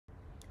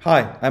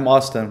Hi, I'm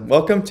Austin.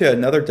 Welcome to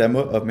another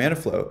demo of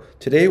Manaflow.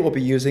 Today we'll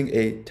be using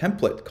a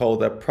template called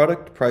the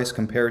product price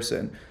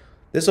comparison.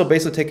 This will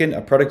basically take in a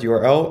product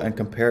URL and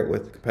compare it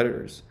with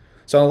competitors.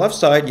 So on the left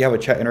side, you have a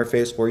chat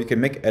interface where you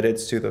can make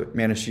edits to the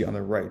mana sheet on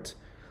the right.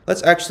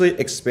 Let's actually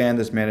expand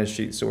this mana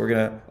sheet. So we're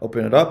going to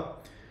open it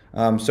up.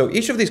 So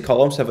each of these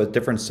columns have a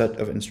different set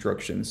of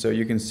instructions. So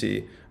you can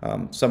see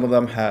some of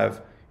them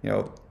have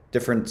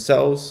different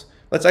cells.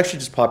 Let's actually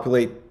just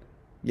populate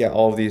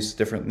all of these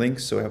different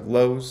links. So we have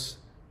Lowe's,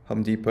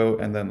 Home Depot,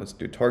 and then let's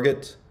do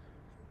Target.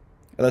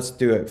 Let's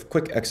do a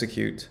quick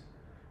execute.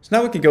 So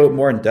now we can go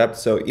more in depth.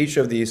 So each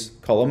of these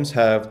columns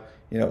have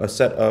a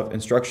set of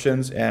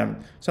instructions,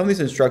 and some of these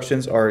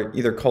instructions are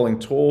either calling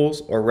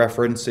tools or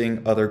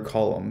referencing other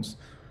columns.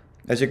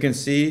 As you can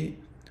see,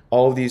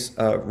 all of these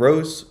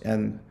rows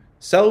and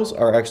cells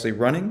are actually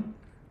running,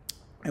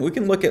 and we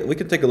can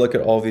take a look at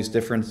all of these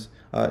different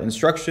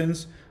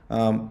instructions.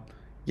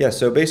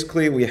 So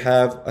basically we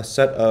have a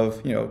set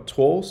of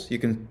tools. You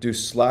can do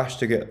slash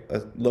to get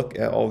a look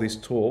at all these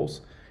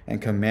tools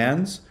and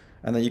commands,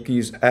 and then you can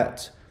use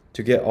at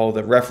to get all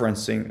the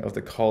referencing of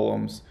the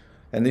columns.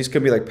 And these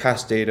could be like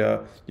past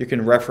data. You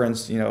can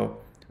reference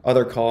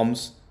other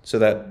columns so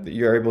that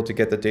you're able to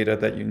get the data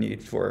that you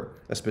need for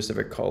a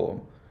specific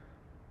column.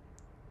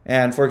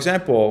 And for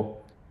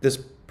example, this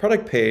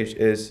product page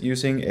is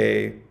using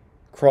a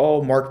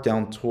crawl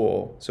markdown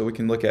tool. So we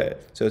can look at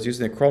it. So it's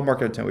using the crawl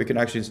markdown tool. We can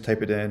actually just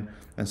type it in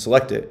and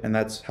select it, and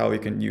that's how we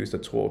can use the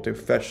tool to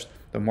fetch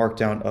the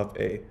markdown of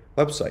a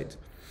website.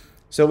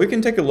 So we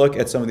can take a look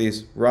at some of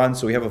these runs.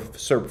 So we have a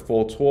SERP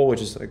full tool,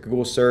 which is a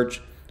Google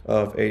search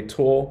of a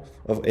tool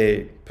of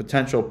a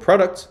potential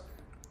product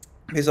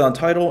based on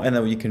title, and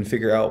then we can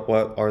figure out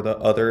what are the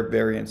other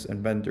variants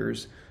and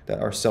vendors that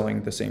are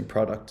selling the same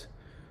product.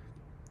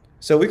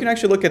 So we can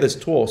actually look at this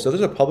tool. So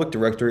there's a public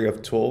directory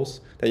of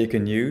tools that you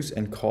can use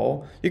and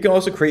call. You can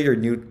also create your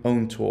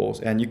own tools,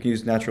 and you can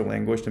use natural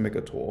language to make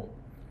a tool.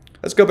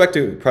 Let's go back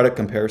to product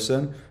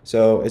comparison.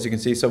 So as you can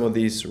see, some of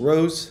these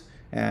rows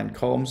and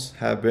columns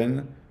have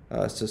been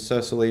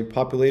successfully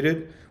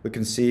populated. We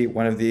can see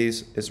one of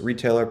these is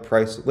retailer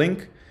price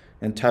link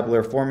in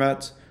tabular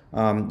format.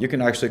 You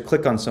can actually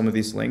click on some of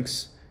these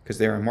links because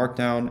they are in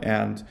Markdown,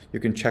 and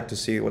you can check to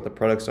see what the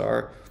products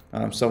are.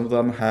 Some of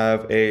them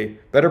have a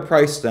better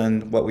price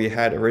than what we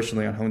had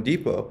originally on Home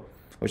Depot,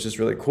 which is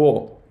really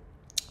cool.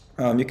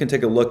 You can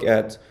take a look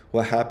at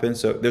what happens.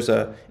 So there's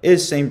a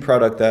is same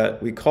product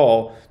that we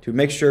call to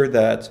make sure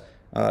that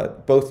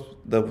both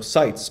the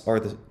sites are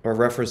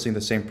referencing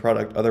the same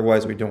product.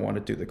 Otherwise, we don't want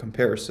to do the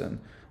comparison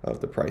of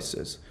the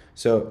prices.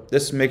 So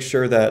this makes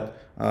sure that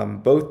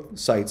both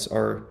sites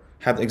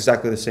have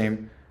exactly the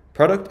same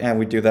product, and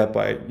we do that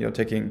by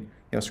taking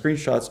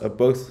screenshots of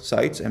both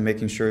sites and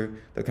making sure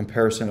the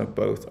comparison of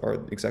both are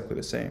exactly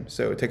the same.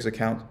 So it takes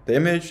account the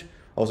image,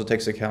 also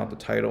takes account the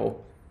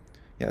title.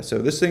 So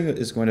this thing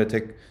is going to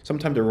take some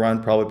time to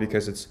run, probably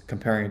because it's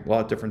comparing a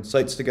lot of different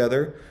sites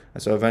together.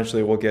 And so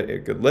eventually we'll get a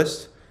good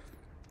list.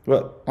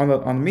 But on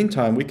the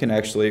meantime, we can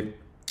actually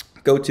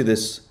go to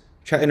this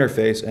chat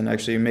interface and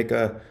actually make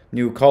a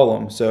new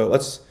column. So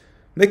let's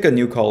make a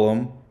new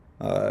column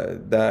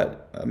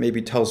that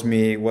maybe tells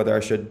me whether I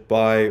should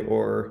buy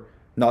or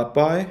not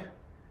buy.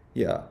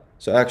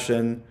 So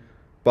action,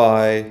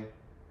 buy,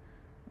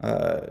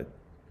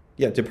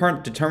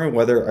 determine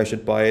whether I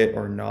should buy it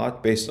or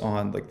not based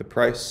on like the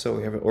price. So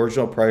we have an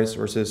original price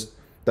versus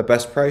the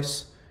best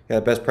price.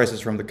 The best price is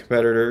from the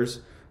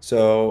competitors.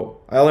 So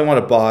I only want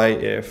to buy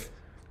if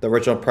the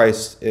original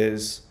price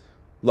is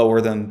lower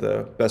than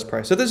the best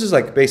price. So this is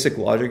like basic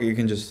logic. You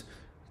can just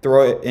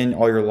throw it in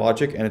all your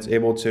logic, and it's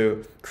able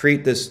to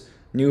create this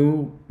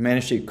new mana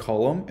sheet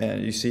column,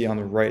 and you see on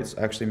the right it's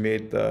actually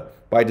made the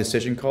by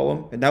decision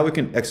column. And now we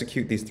can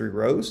execute these 3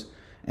 rows,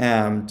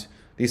 and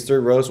these 3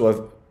 rows will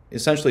have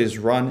essentially is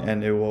run,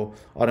 and it will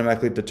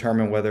automatically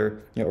determine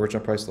whether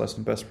original price is less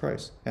than best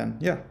price.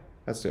 And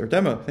that's our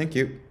demo. Thank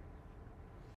you.